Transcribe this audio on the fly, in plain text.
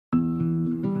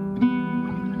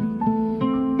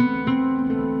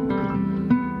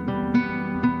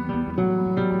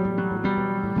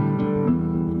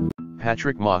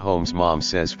Patrick Mahomes' mom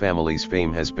says family's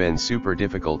fame has been super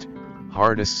difficult,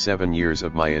 hardest 7 years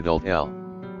of my adult L.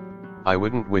 I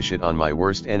wouldn't wish it on my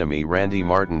worst enemy, Randi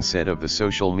Martin said of the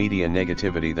social media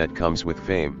negativity that comes with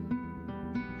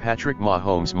fame. Patrick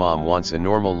Mahomes' mom wants a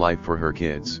normal life for her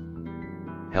kids.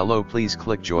 Hello, please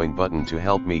click join button to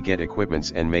help me get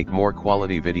equipments and make more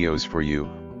quality videos for you,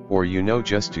 or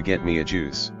just to get me a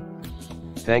juice.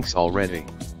 Thanks already.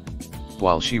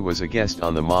 While she was a guest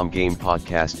on the Mom Game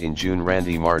podcast in June,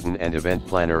 Randi Martin, an event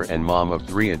planner and mom of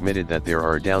 3, admitted that there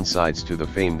are downsides to the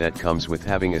fame that comes with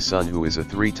having a son who is a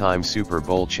 3-time Super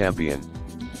Bowl champion.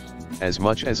 As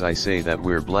much as I say that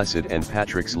we're blessed and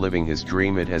Patrick's living his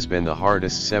dream, it has been the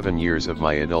hardest 7 years of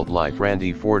my adult life,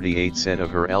 Randi, 48, said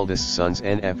of her eldest son's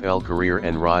NFL career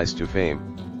and rise to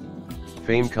fame.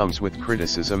 Fame comes with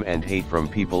criticism and hate from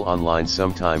people online,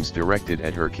 sometimes directed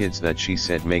at her kids, that she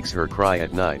said makes her cry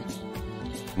at night.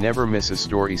 Never miss a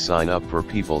story. Sign up for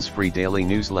People's free daily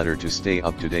newsletter to stay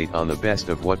up to date on the best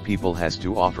of what People has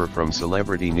to offer, from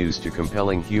celebrity news to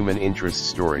compelling human interest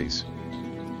stories.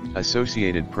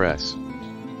 Associated Press.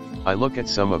 I look at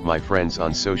some of my friends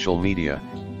on social media,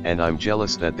 and I'm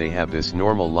jealous that they have this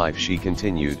normal life, she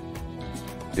continued.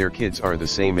 Their kids are the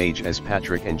same age as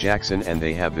Patrick and Jackson and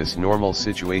they have this normal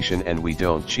situation and we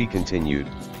don't, she continued.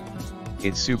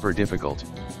 It's super difficult.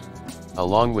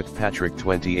 Along with Patrick,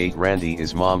 28, Randi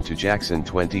is mom to Jackson,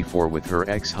 24, with her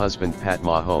ex-husband Pat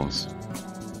Mahomes.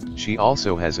 She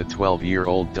also has a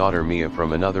 12-year-old daughter, Mia,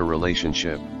 from another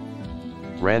relationship.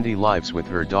 Randi lives with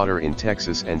her daughter in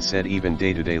Texas and said even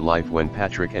day-to-day life when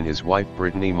Patrick and his wife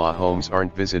Brittany Mahomes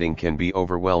aren't visiting can be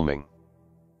overwhelming.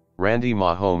 Randi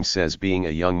Mahomes says being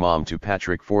a young mom to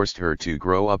Patrick forced her to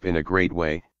grow up in a great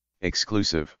way.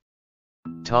 Exclusive.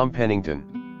 Tom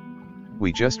Pennington.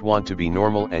 We just want to be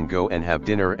normal and go and have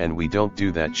dinner, and we don't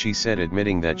do that, she said,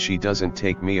 admitting that she doesn't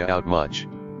take Mia out much.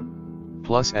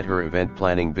 Plus, at her event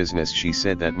planning business, she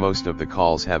said that most of the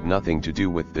calls have nothing to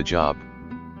do with the job.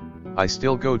 I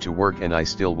still go to work and I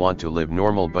still want to live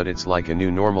normal, but it's like a new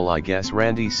normal, I guess,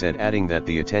 Randi said, adding that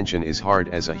the attention is hard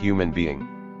as a human being.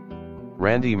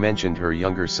 Randi mentioned her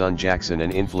younger son Jackson,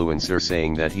 an influencer,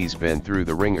 saying that he's been through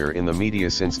the ringer in the media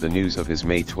since the news of his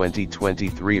May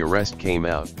 2023 arrest came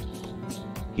out.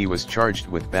 He was charged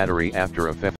with battery after a